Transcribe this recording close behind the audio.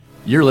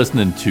You're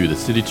listening to the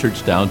City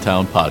Church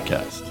Downtown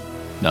podcast.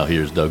 Now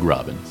here's Doug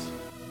Robbins.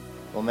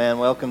 Well, man,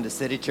 welcome to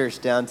City Church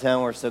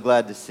Downtown. We're so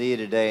glad to see you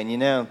today. And you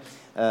know,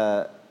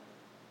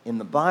 in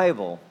the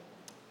Bible,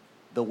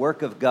 the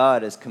work of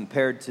God is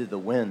compared to the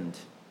wind,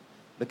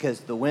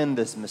 because the wind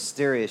is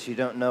mysterious. You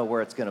don't know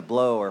where it's going to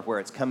blow or where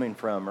it's coming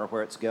from or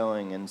where it's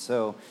going. And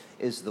so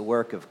is the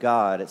work of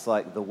God. It's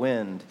like the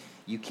wind.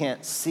 You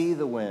can't see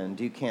the wind.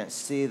 You can't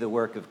see the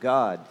work of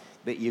God,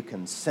 but you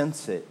can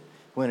sense it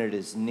when it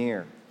is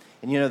near.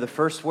 And you know, the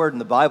first word in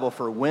the Bible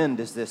for wind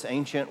is this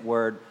ancient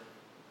word,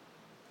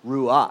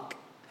 ruach.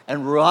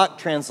 And ruach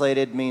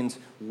translated means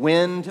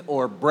wind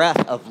or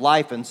breath of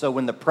life. And so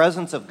when the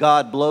presence of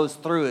God blows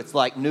through, it's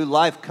like new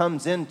life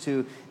comes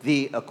into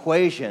the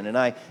equation. And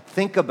I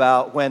think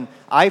about when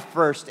I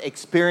first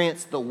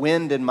experienced the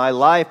wind in my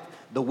life,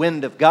 the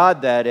wind of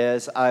God, that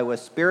is. I was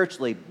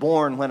spiritually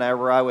born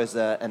whenever I was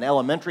an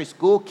elementary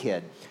school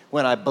kid,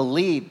 when I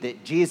believed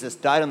that Jesus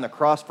died on the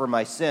cross for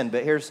my sin.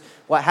 But here's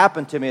what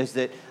happened to me is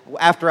that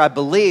after I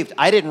believed,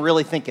 I didn't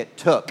really think it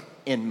took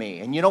in me.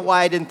 And you know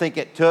why I didn't think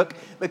it took?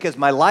 Because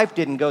my life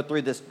didn't go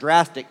through this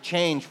drastic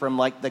change from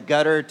like the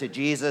gutter to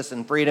Jesus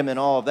and freedom and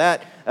all of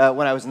that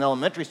when I was an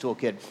elementary school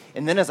kid.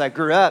 And then as I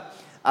grew up,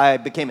 I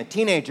became a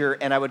teenager,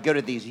 and I would go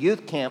to these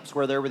youth camps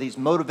where there were these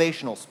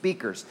motivational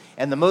speakers,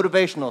 and the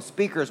motivational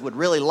speakers would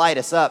really light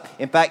us up.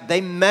 In fact,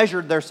 they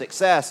measured their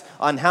success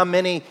on how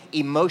many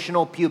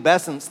emotional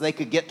pubescents they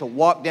could get to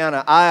walk down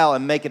an aisle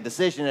and make a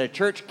decision at a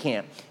church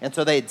camp. And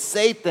so they'd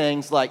say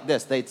things like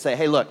this. They'd say,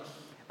 hey, look,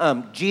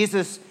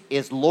 Jesus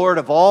is Lord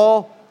of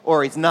all,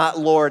 or he's not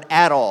Lord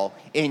at all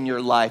in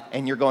your life,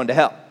 and you're going to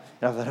hell.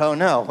 And I thought, oh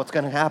no, what's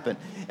going to happen?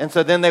 And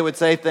so then they would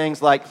say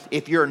things like,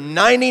 if you're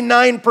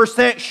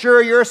 99%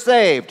 sure you're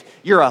saved,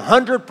 you're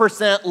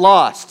 100%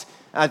 lost.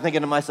 I'm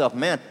thinking to myself,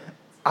 man,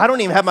 I don't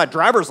even have my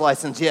driver's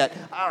license yet.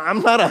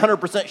 I'm not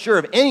 100% sure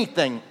of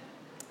anything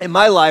in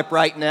my life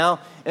right now.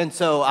 And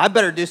so I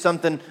better do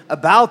something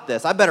about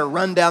this. I better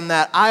run down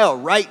that aisle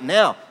right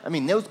now. I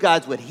mean, those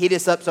guys would heat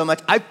us up so much.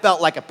 I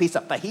felt like a piece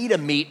of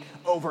fajita meat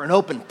over an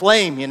open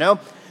flame, you know?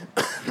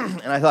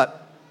 And I thought,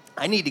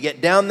 I need to get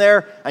down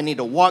there. I need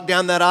to walk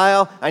down that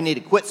aisle. I need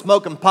to quit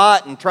smoking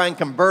pot and try and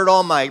convert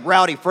all my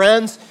rowdy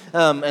friends.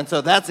 And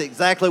so that's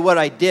exactly what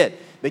I did.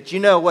 But you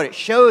know, what it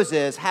shows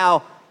is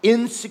how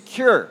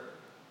insecure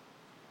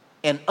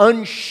and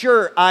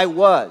unsure I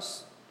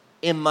was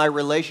in my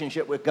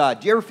relationship with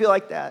God. Do you ever feel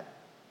like that?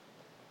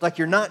 Like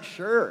you're not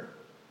sure.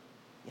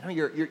 You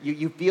know,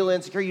 you feel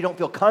insecure. You don't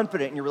feel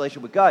confident in your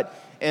relationship with God.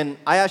 And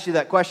I asked you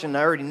that question, and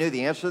I already knew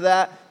the answer to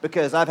that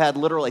because I've had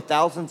literally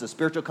thousands of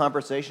spiritual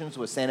conversations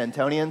with San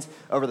Antonians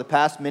over the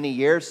past many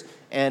years.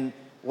 And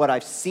what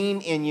I've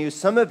seen in you,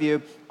 some of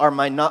you are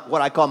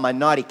what I call my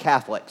naughty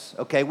Catholics.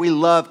 Okay, we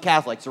love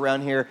Catholics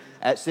around here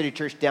at City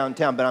Church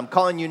Downtown, but I'm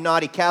calling you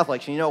naughty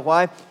Catholics. And you know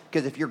why?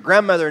 Because if your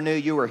grandmother knew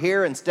you were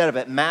here instead of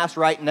at Mass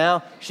right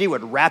now, she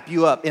would wrap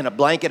you up in a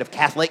blanket of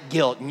Catholic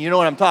guilt. And you know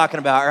what I'm talking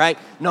about, right?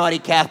 Naughty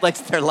Catholics,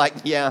 they're like,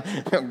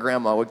 yeah,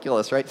 Grandma would kill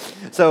us, right?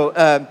 So,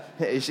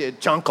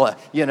 chancla,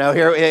 you know,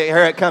 here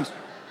it comes.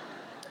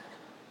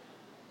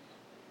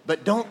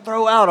 But don't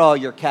throw out all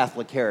your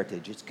Catholic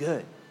heritage. It's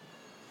good.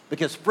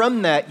 Because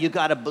from that, you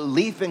got a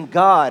belief in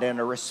God and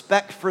a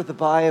respect for the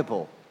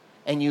Bible,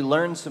 and you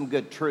learn some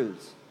good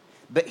truths.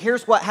 But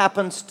here's what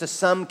happens to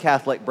some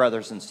Catholic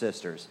brothers and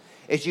sisters,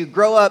 is you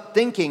grow up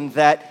thinking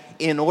that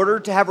in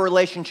order to have a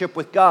relationship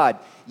with God,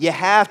 you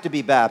have to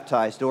be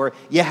baptized, or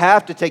you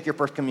have to take your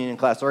first communion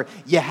class, or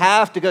you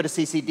have to go to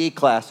CCD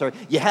class, or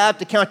you have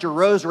to count your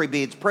rosary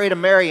beads, pray to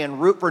Mary,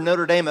 and root for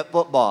Notre Dame at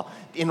football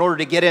in order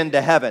to get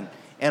into heaven.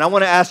 And I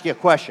want to ask you a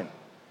question.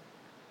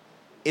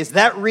 Is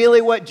that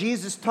really what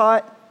Jesus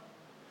taught?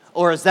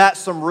 Or is that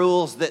some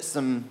rules that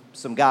some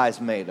guys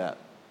made up?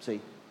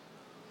 See?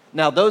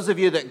 Now, those of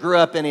you that grew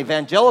up in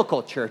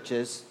evangelical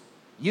churches,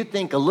 you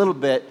think a little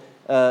bit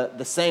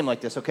the same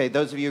like this. Okay,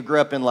 those of you who grew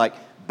up in like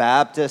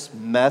Baptist,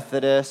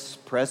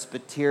 Methodist,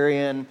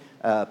 Presbyterian,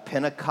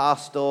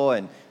 Pentecostal,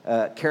 and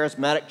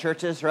charismatic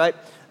churches, right?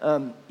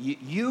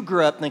 You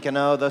grew up thinking,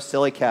 oh, those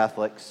silly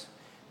Catholics,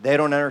 they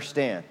don't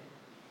understand.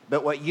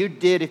 But what you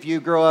did if you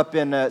grow up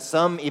in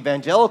some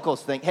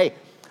evangelicals think, hey,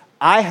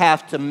 I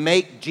have to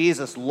make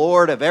Jesus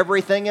Lord of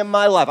everything in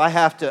my life. I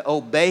have to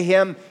obey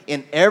him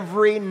in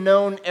every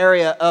known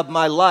area of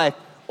my life,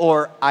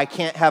 or I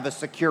can't have a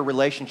secure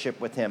relationship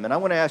with him. And I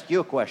want to ask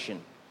you a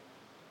question.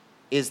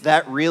 Is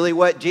that really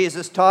what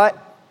Jesus taught?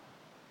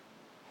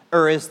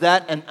 Or is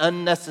that an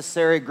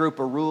unnecessary group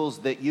of rules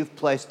that you've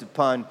placed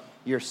upon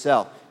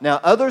yourself? Now,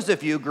 others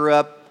of you grew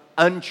up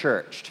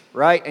unchurched,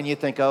 right? And you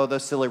think, oh,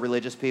 those silly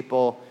religious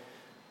people,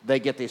 they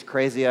get these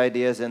crazy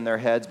ideas in their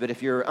heads. But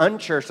if you're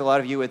unchurched, a lot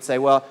of you would say,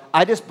 well,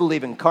 I just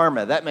believe in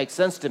karma. That makes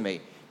sense to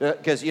me.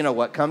 Because, you know,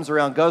 what comes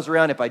around goes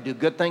around. If I do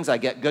good things, I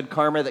get good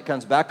karma that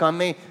comes back on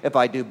me. If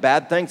I do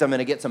bad things, I'm going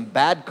to get some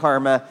bad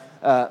karma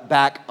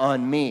back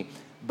on me.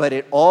 But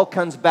it all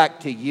comes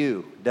back to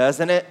you,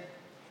 doesn't it?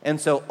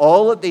 And so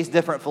all of these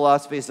different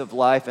philosophies of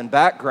life and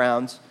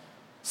backgrounds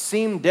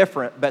seem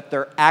different, but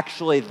they're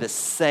actually the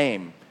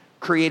same.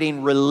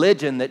 creating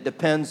religion that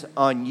depends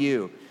on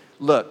you.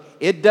 Look,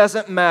 it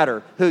doesn't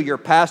matter who your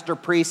pastor,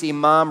 priest,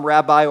 imam,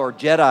 rabbi, or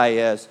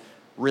Jedi is.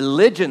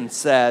 Religion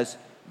says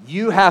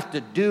you have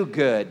to do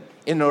good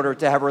in order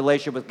to have a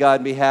relationship with God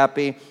and be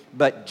happy.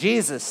 But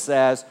Jesus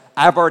says,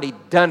 I've already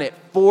done it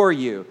for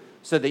you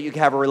so that you can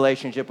have a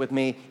relationship with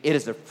me. It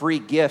is a free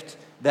gift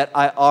that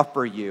I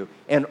offer you.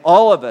 And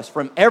all of us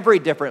from every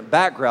different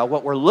background,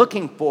 what we're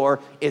looking for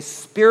is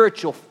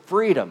spiritual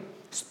freedom,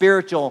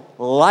 spiritual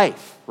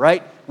life,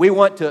 right? We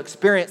want to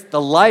experience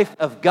the life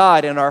of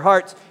God in our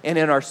hearts and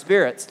in our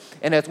spirits.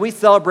 And as we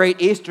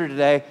celebrate Easter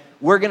today,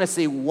 we're going to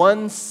see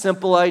one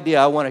simple idea.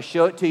 I want to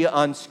show it to you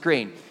on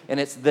screen. And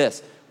it's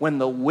this: when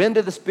the wind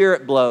of the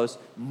Spirit blows,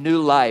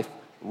 new life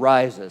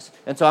rises.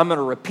 And so I'm going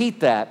to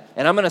repeat that,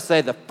 and I'm going to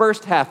say the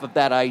first half of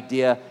that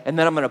idea, and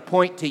then I'm going to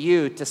point to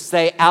you to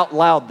say out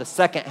loud the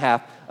second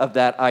half of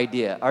that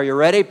idea. Are you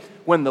ready?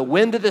 When the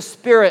wind of the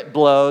Spirit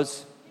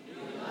blows.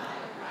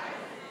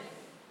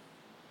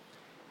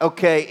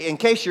 Okay, in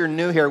case you're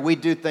new here, we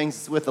do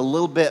things with a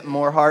little bit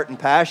more heart and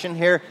passion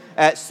here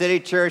at City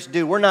Church.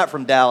 Dude, we're not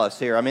from Dallas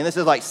here. I mean, this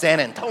is like San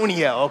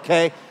Antonio,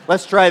 okay?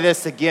 Let's try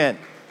this again.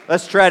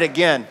 Let's try it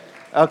again,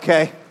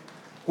 okay?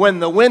 When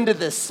the wind of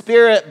the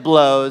Spirit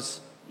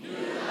blows, new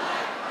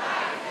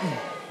life rises.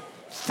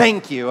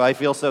 Thank you. I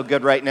feel so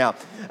good right now.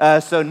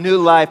 So new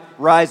life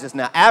rises.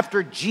 Now,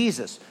 after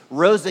Jesus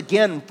rose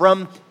again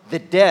from the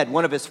dead,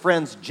 one of his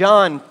friends,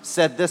 John,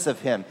 said this of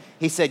him.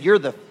 He said, "You're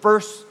the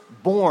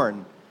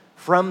firstborn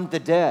from the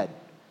dead."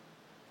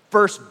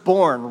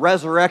 Firstborn,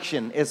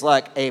 resurrection is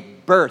like a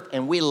birth,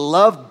 and we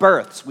love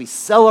births. We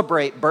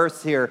celebrate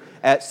births here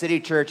at City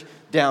Church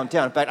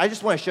Downtown. In fact, I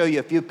just want to show you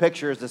a few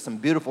pictures of some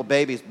beautiful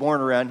babies born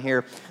around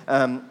here.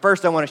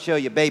 First, I want to show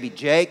you baby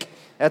Jake.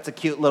 That's a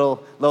cute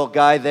little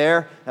guy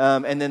there.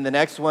 And then the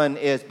next one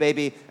is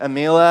baby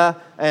Amila.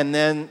 And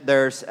then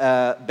there's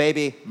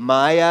baby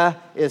Maya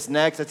is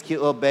next. That's a cute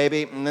little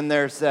baby. And then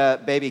there's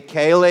baby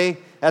Kaylee.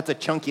 That's a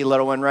chunky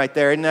little one right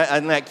there. Isn't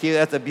that cute?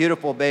 That's a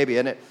beautiful baby,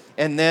 isn't it?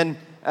 And then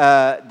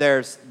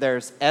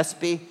there's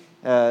Espy,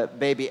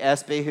 baby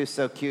Espy, who's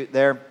so cute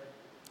there.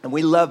 And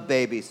we love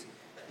babies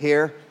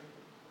here.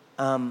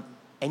 And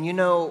you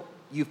know,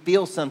 you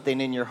feel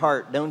something in your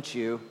heart, don't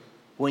you,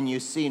 when you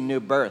see new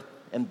birth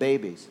and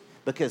babies?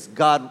 Because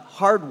God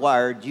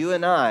hardwired you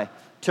and I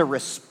to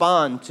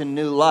respond to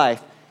new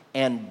life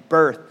and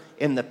birth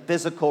in the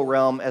physical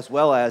realm as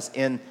well as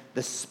in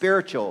the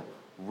spiritual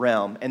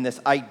realm. And this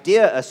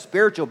idea of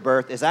spiritual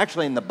birth is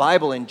actually in the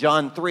Bible in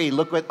John 3.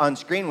 Look on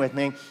screen with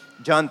me.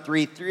 John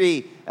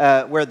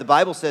 3:3, where the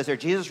Bible says there,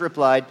 Jesus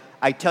replied,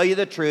 "I tell you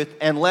the truth,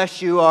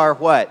 unless you are"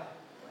 what?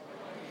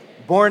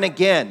 Born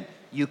again,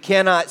 you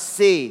cannot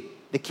see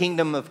the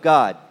kingdom of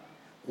God.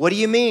 "What do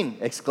you mean?"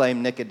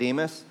 exclaimed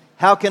Nicodemus.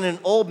 "How can an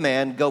old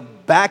man go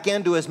back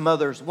into his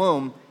mother's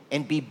womb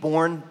and be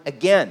born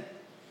again?"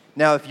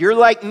 Now, if you're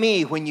like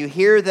me, when you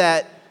hear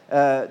that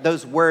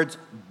those words,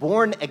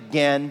 born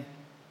again,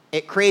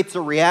 it creates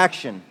a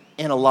reaction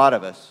in a lot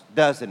of us,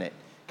 doesn't it?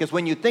 Because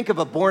when you think of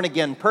a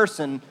born-again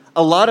person,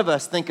 a lot of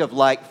us think of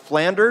like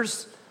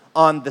Flanders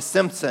on The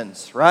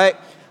Simpsons, right?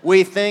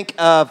 We think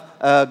of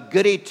a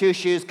goody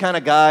two-shoes kind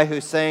of guy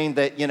who's saying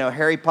that, you know,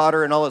 Harry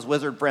Potter and all his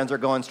wizard friends are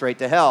going straight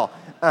to hell.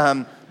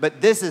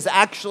 But this is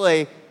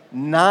actually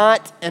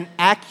not an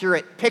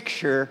accurate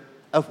picture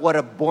of what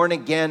a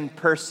born-again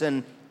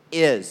person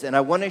is. And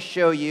I want to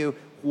show you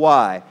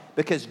why.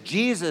 Because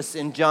Jesus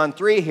in John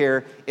 3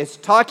 here is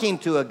talking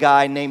to a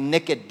guy named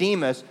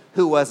Nicodemus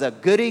who was a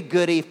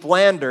goody-goody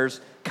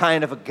Flanders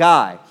kind of a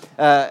guy.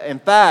 In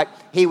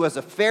fact, he was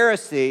a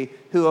Pharisee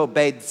who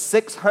obeyed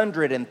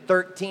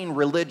 613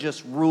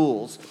 religious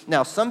rules.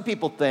 Now, some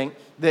people think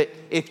that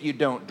if you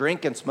don't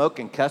drink and smoke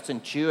and cuss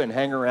and chew and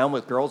hang around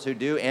with girls who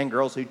do and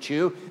girls who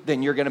chew,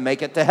 then you're going to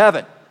make it to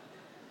heaven.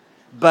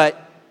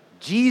 But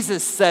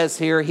Jesus says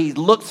here, he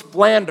looks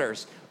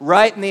Flanders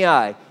right in the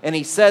eye, and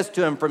he says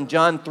to him from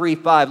John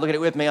 3:5, look at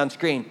it with me on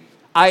screen,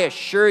 "I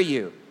assure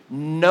you,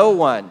 no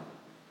one,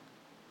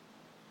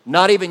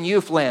 not even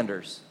you,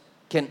 Flanders,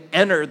 can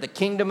enter the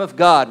kingdom of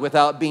God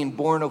without being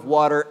born of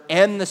water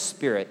and the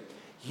Spirit.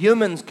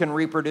 Humans can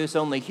reproduce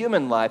only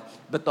human life,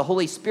 but the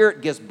Holy Spirit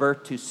gives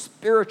birth to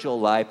spiritual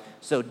life.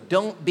 So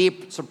don't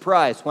be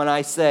surprised when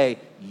I say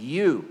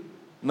you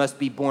must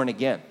be born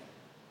again."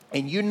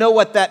 And you know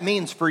what that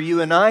means for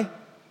you and I?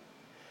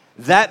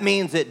 That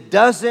means it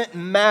doesn't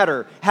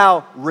matter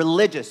how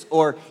religious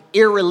or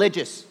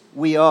irreligious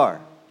we are.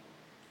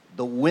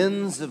 The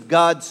winds of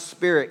God's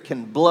Spirit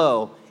can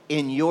blow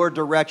in your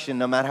direction,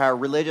 no matter how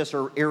religious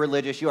or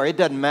irreligious you are. It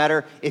doesn't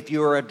matter if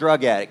you're a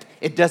drug addict.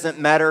 It doesn't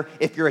matter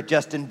if you're a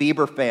Justin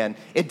Bieber fan.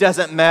 It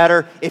doesn't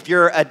matter if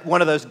you're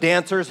one of those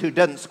dancers who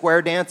doesn't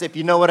square dance, if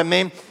you know what I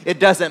mean. It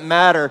doesn't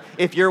matter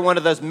if you're one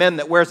of those men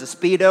that wears a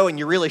Speedo and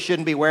you really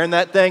shouldn't be wearing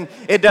that thing.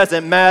 It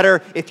doesn't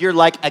matter if you're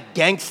like a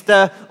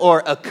gangsta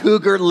or a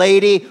cougar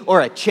lady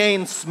or a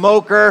chain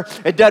smoker.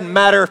 It doesn't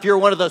matter if you're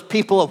one of those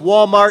people of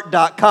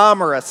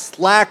Walmart.com or a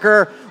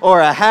slacker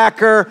or a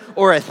hacker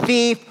or a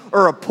thief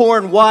or a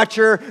porn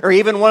watcher or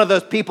even one of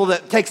those people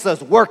that takes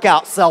those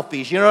workout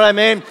selfies. You know what I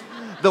mean?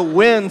 The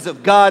winds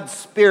of God's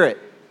Spirit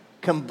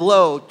can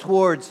blow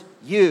towards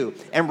you.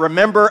 And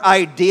remember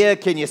idea,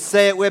 can you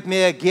say it with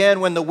me again?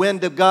 When the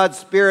wind of God's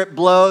Spirit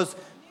blows,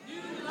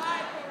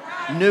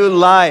 new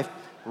life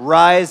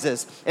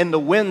rises. And the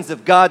winds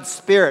of God's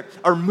Spirit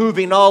are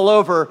moving all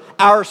over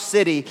our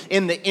city,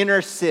 in the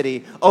inner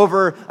city,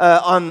 over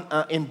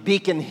in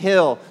Beacon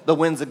Hill, the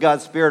winds of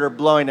God's Spirit are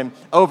blowing, and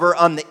over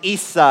on the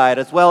east side,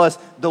 as well as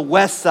the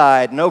west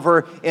side, and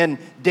over in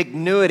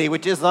Dignity,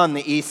 which is on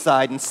the east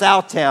side, and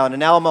Southtown,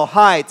 and Alamo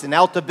Heights, and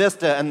Alta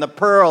Vista, and the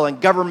Pearl,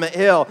 and Government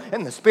Hill,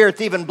 and the Spirit's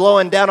even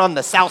blowing down on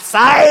the south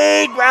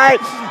side, right?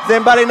 Does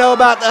anybody know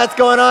about that's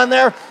going on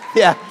there?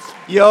 Yeah.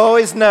 You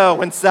always know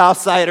when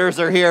Southsiders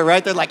are here,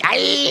 right? They're like,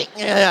 aye,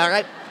 yeah,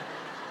 right?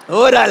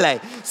 Orale.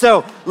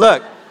 So,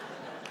 look,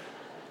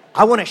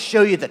 I want to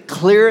show you the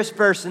clearest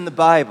verse in the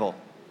Bible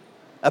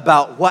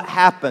about what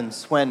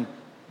happens when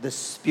the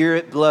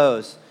Spirit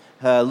blows.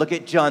 Look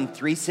at John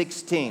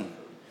 3:16.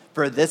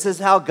 For this is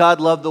how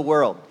God loved the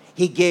world.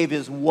 He gave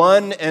his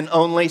one and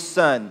only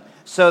Son,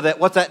 so that,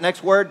 what's that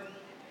next word?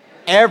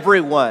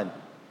 Everyone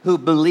who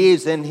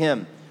believes in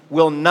him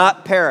will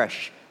not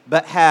perish,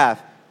 but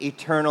have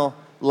eternal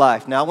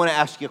life. Now, I want to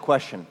ask you a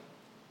question.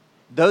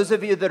 Those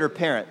of you that are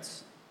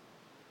parents,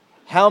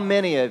 how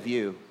many of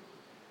you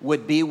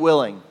would be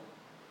willing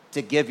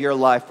to give your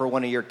life for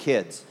one of your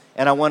kids?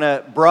 And I want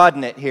to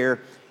broaden it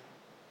here.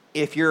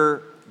 If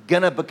you're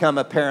going to become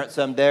a parent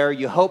someday, or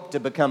you hope to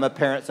become a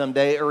parent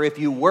someday, or if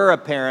you were a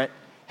parent,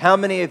 how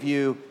many of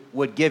you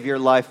would give your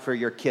life for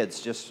your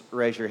kids? Just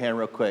raise your hand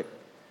real quick.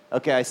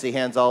 Okay, I see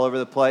hands all over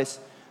the place.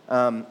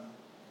 I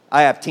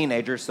have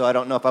teenagers, so I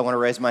don't know if I want to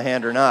raise my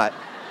hand or not.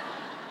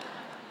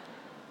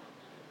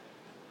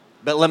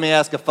 But let me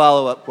ask a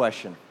follow-up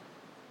question.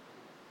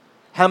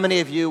 How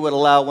many of you would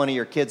allow one of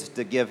your kids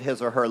to give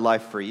his or her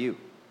life for you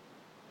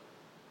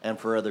and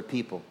for other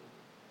people?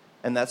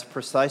 And that's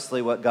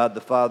precisely what God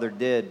the Father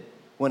did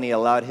when he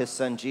allowed his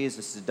Son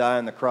Jesus to die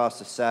on the cross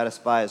to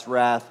satisfy his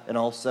wrath and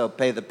also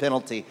pay the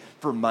penalty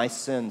for my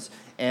sins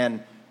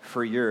and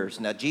for yours.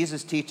 Now,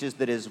 Jesus teaches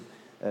that his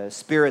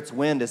Spirit's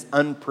wind is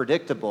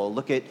unpredictable.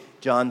 Look at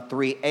John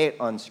 3:8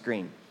 on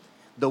screen.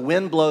 The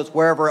wind blows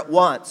wherever it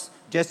wants,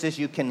 just as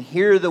you can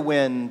hear the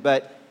wind,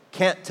 but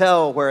can't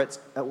tell where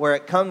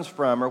it comes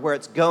from or where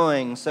it's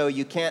going, so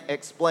you can't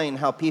explain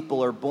how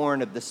people are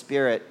born of the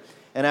Spirit.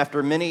 And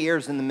after many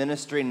years in the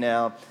ministry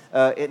now,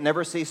 it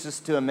never ceases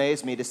to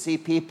amaze me to see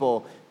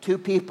two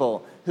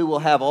people who will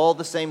have all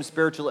the same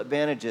spiritual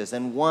advantages,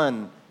 and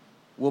one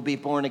will be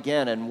born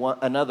again and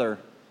another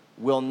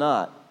will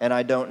not. And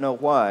I don't know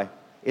why.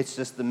 It's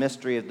just the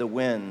mystery of the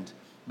wind.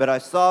 But I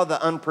saw the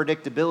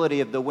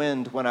unpredictability of the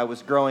wind when I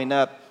was growing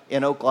up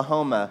in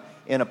Oklahoma,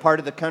 in a part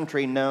of the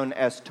country known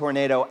as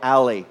Tornado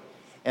Alley.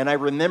 And I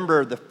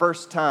remember the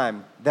first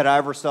time that I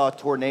ever saw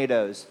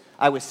tornadoes.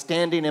 I was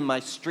standing in my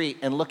street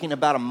and looking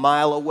about a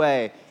mile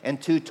away,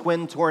 and two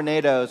twin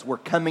tornadoes were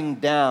coming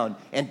down,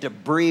 and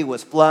debris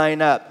was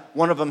flying up.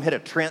 One of them hit a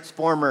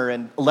transformer,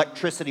 and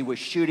electricity was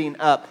shooting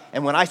up.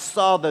 And when I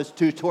saw those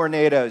two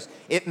tornadoes,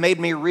 it made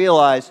me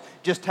realize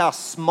just how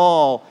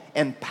small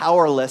and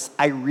powerless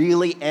I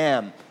really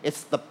am.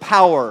 It's the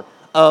power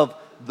of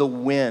the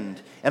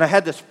wind. And I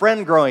had this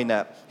friend growing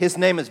up. His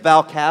name is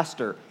Val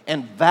Castor.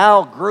 And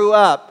Val grew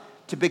up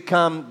to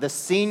become the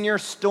senior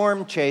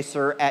storm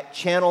chaser at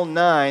Channel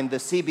 9, the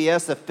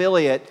CBS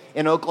affiliate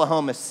in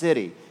Oklahoma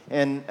City.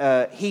 And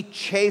he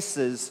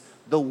chases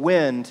the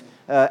wind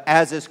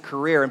as his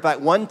career. In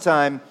fact, one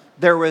time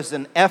there was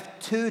an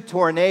F2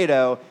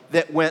 tornado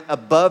that went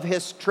above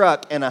his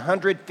truck, and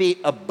 100 feet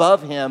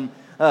above him,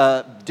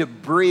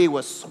 debris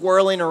was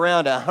swirling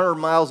around at 100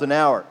 miles an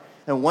hour.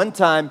 And one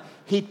time,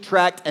 he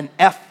tracked an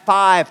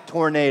F5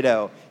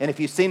 tornado. And if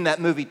you've seen that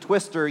movie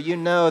Twister, you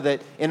know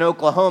that in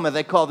Oklahoma,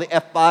 they call the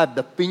F5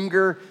 the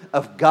finger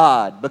of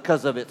God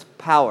because of its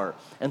power.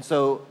 And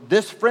so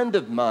this friend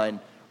of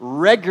mine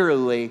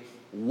regularly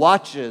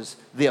watches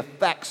the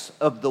effects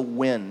of the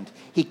wind.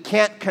 He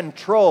can't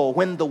control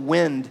when the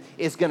wind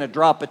is going to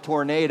drop a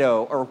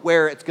tornado or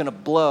where it's going to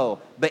blow,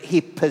 but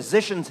he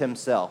positions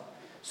himself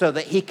so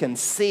that he can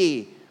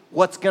see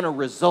what's going to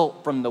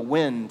result from the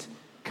wind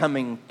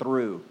coming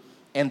through.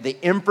 And the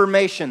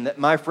information that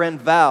my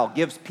friend Val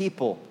gives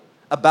people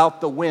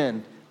about the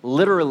wind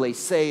literally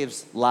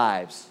saves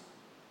lives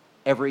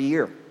every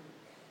year.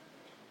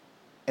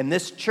 And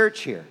this church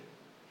here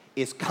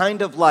is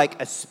kind of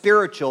like a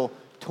spiritual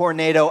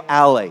tornado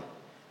alley.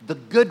 The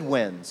good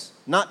winds,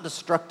 not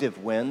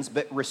destructive winds,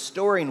 but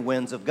restoring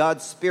winds of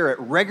God's Spirit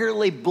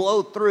regularly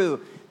blow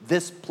through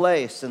this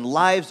place, and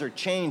lives are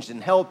changed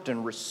and helped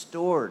and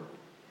restored.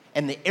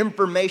 And the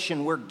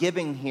information we're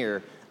giving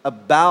here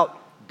about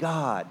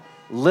God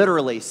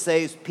literally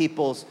saves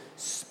people's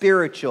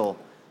spiritual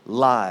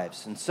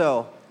lives. And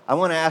so I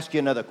want to ask you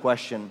another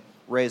question,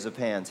 raise of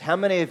hands. How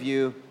many of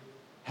you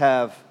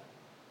have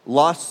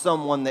lost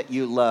someone that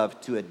you love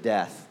to a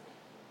death?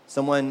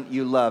 Someone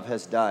you love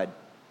has died.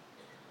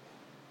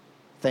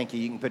 Thank you.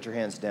 You can put your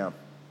hands down.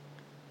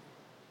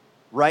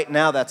 Right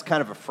now, that's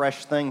kind of a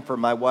fresh thing for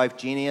my wife,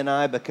 Jeannie, and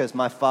I, because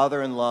my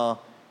father-in-law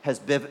has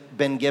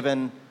been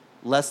given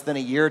less than a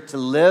year to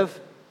live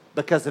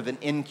because of an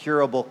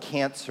incurable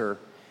cancer.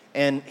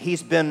 And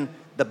he's been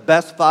the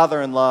best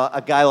father-in-law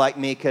a guy like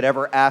me could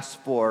ever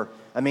ask for.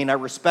 I mean, I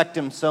respect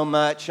him so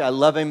much. I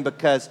love him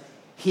because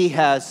he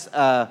has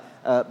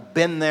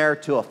been there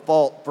to a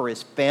fault for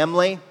his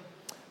family.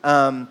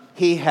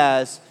 He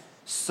has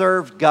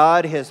served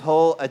God his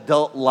whole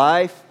adult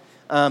life.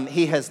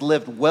 He has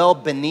lived well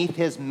beneath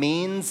his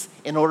means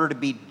in order to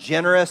be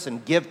generous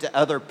and give to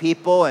other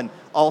people and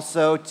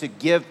also to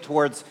give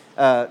towards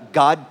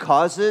God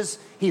causes.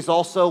 He's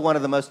also one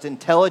of the most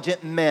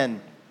intelligent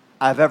men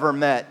I've ever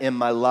met in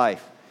my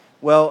life.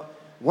 Well,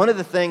 one of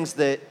the things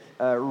that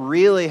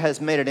really has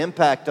made an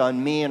impact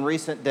on me in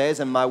recent days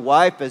and my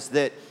wife is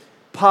that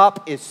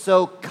Pop is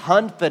so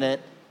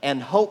confident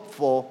and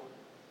hopeful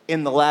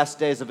in the last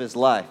days of his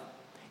life.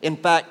 In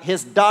fact,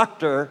 his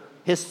doctor,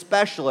 his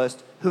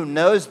specialist, who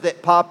knows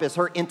that Pop is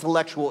her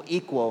intellectual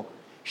equal,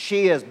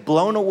 she is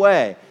blown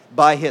away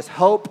by his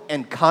hope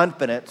and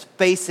confidence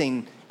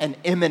facing an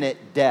imminent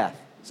death,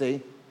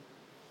 see?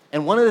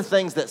 And one of the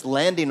things that's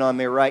landing on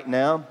me right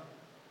now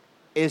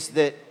is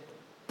that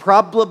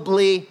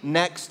probably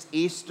next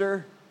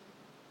Easter,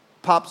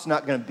 Pop's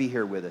not going to be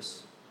here with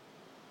us.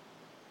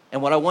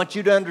 And what I want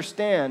you to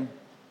understand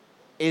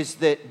is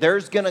that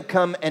there's going to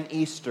come an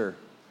Easter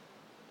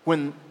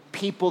when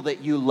people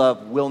that you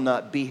love will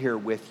not be here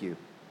with you.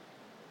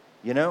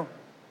 You know?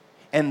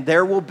 And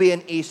there will be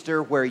an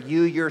Easter where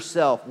you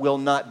yourself will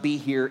not be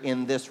here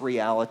in this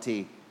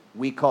reality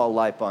we call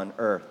life on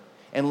earth.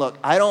 And look,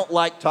 I don't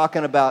like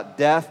talking about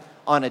death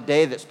on a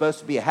day that's supposed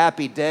to be a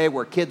happy day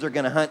where kids are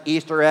going to hunt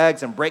Easter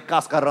eggs and break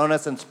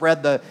cascarones and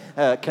spread the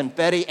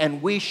confetti,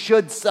 and we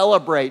should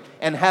celebrate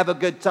and have a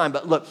good time.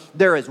 But look,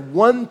 there is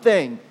one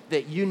thing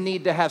that you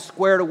need to have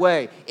squared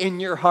away in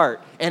your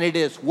heart, and it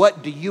is,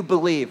 what do you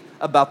believe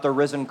about the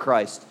risen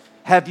Christ?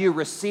 Have you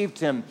received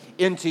him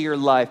into your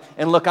life?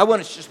 And look, I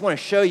just want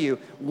to show you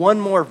one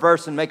more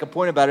verse and make a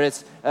point about it.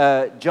 It's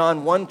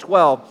John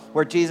 1:12,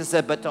 where Jesus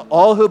said, "But to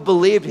all who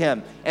believe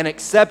him and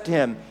accept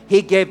him,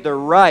 he gave the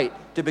right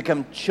to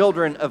become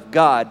children of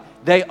God.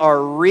 They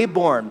are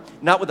reborn,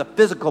 not with a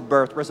physical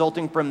birth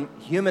resulting from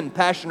human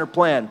passion or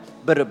plan,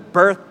 but a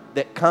birth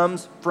that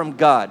comes from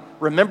God."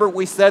 Remember,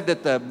 we said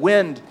that the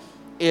wind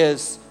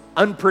is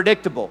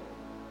unpredictable.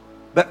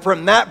 But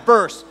from that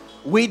verse,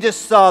 we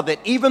just saw that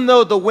even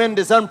though the wind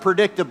is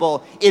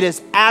unpredictable, it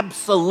is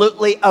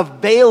absolutely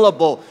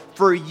available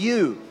for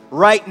you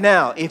right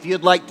now if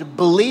you'd like to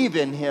believe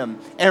in him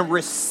and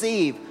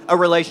receive a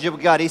relationship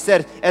with God. He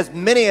said, as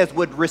many as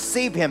would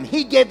receive him,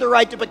 he gave the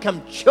right to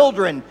become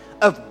children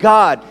of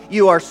God.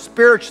 You are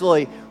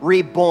spiritually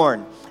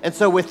reborn. And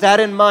so with that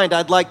in mind,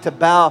 I'd like to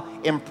bow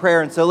in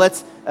prayer. And so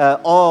let's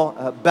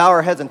all bow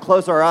our heads and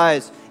close our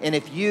eyes. And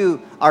if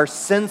you are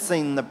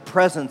sensing the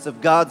presence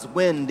of God's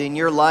wind in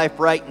your life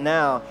right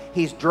now,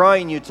 he's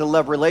drawing you to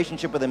love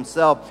relationship with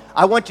himself,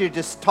 I want you to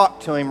just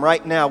talk to him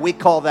right now. We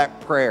call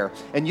that prayer.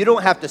 And you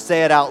don't have to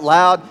say it out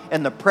loud.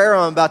 And the prayer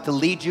I'm about to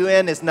lead you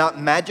in is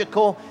not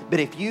magical. But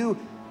if you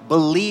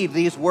believe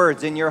these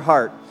words in your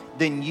heart,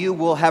 then you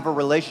will have a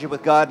relationship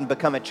with God and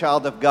become a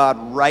child of God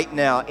right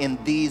now in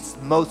these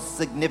most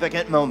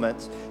significant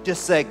moments.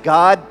 Just say,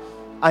 God,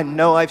 I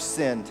know I've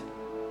sinned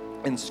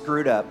and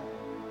screwed up.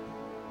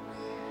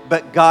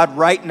 But God,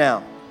 right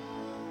now,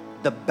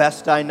 the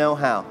best I know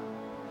how,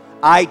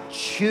 I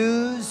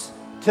choose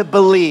to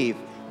believe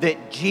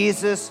that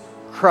Jesus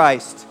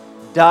Christ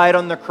died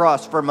on the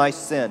cross for my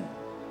sin.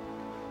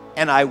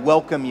 And I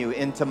welcome you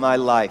into my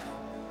life.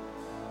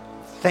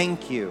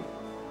 Thank you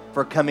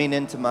for coming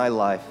into my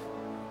life.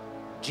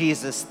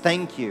 Jesus,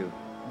 thank you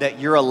that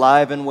you're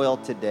alive and well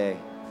today,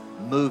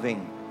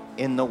 moving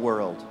in the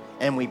world.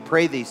 And we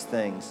pray these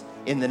things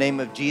in the name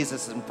of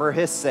Jesus and for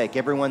his sake.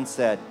 Everyone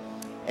said,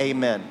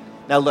 amen.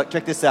 Now look,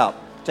 check this out.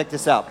 Check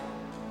this out.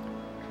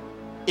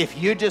 If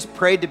you just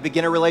prayed to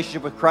begin a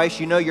relationship with Christ,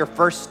 you know your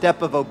first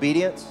step of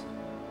obedience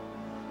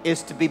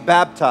is to be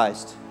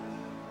baptized.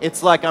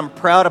 It's like I'm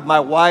proud of my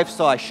wife,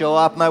 so I show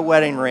off my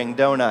wedding ring,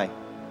 don't I?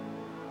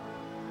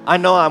 I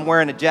know I'm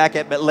wearing a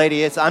jacket, but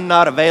lady, I'm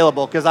not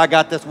available because I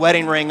got this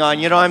wedding ring on.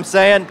 You know what I'm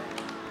saying?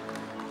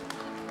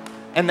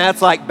 And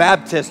that's like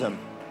baptism.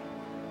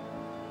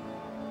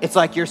 It's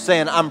like you're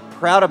saying, I'm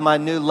proud of my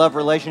new love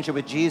relationship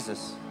with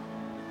Jesus.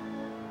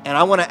 And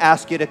I want to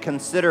ask you to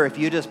consider, if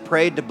you just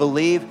prayed to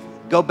believe,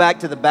 go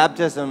back to the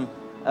baptism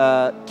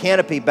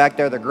canopy back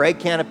there, the gray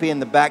canopy in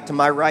the back to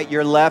my right,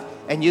 your left,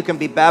 and you can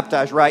be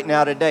baptized right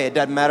now today. It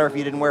doesn't matter if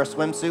you didn't wear a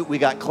swimsuit. We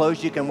got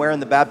clothes you can wear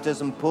in the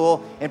baptism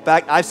pool. In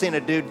fact, I've seen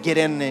a dude get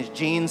in his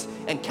jeans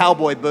and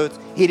cowboy boots.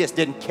 He just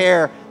didn't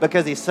care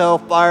because he's so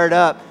fired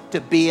up to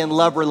be in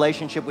love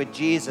relationship with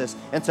Jesus.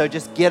 And so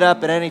just get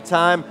up at any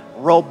time,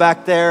 roll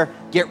back there,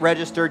 get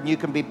registered, and you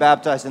can be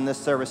baptized in this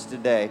service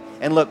today.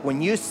 And look,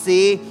 when you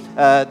see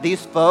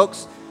these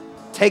folks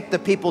take the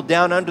people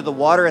down under the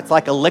water, it's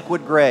like a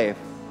liquid grave.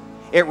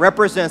 It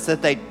represents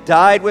that they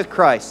died with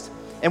Christ.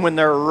 And when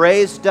they're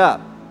raised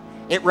up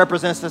It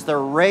represents us that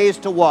are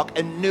raised to walk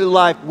a new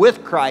life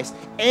with Christ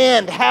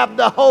and have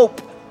the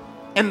hope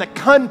and the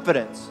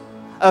confidence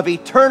of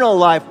eternal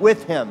life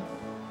with Him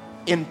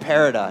in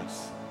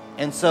paradise.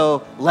 And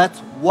so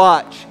let's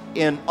watch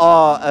in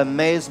awe,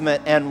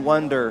 amazement, and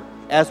wonder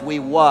as we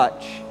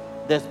watch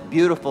this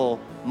beautiful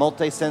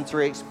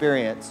multi-sensory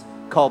experience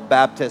called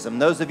baptism.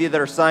 Those of you that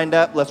are signed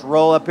up, let's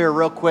roll up here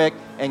real quick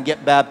and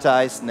get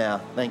baptized now.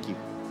 Thank you.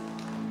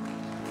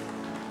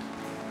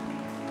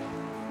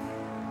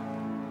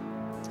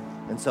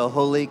 And so,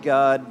 holy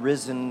God,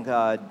 risen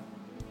God,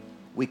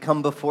 we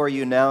come before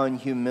you now in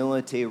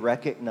humility,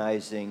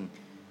 recognizing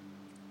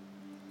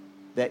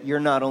that you're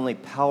not only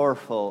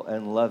powerful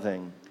and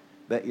loving,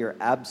 but you're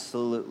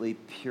absolutely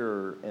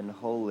pure and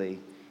holy,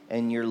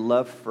 and your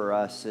love for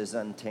us is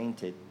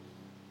untainted.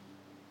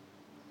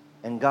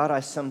 And God, I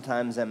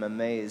sometimes am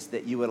amazed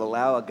that you would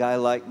allow a guy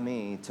like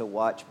me to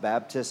watch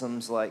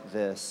baptisms like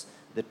this,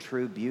 the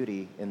true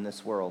beauty in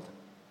this world.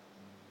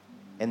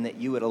 And that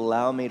you would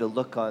allow me to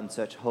look on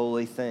such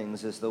holy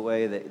things as the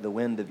way that the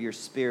wind of your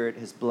Spirit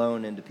has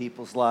blown into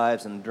people's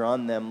lives and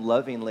drawn them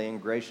lovingly and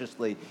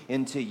graciously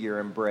into your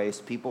embrace,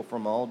 people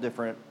from all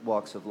different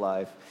walks of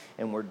life.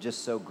 And we're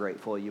just so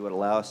grateful you would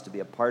allow us to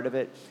be a part of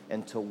it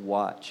and to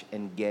watch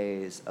and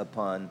gaze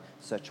upon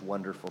such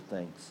wonderful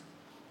things.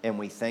 And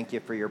we thank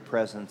you for your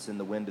presence in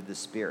the wind of the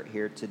Spirit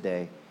here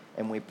today.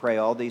 And we pray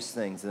all these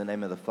things in the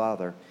name of the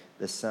Father,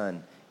 the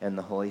Son, and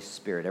the Holy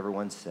Spirit.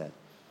 Everyone said,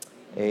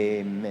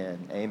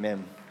 amen.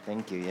 Amen.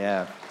 Thank you.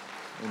 Yeah.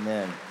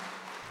 Amen.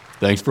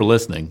 Thanks for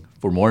listening.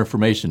 For more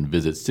information,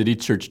 visit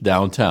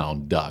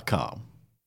citychurchdowntown.com.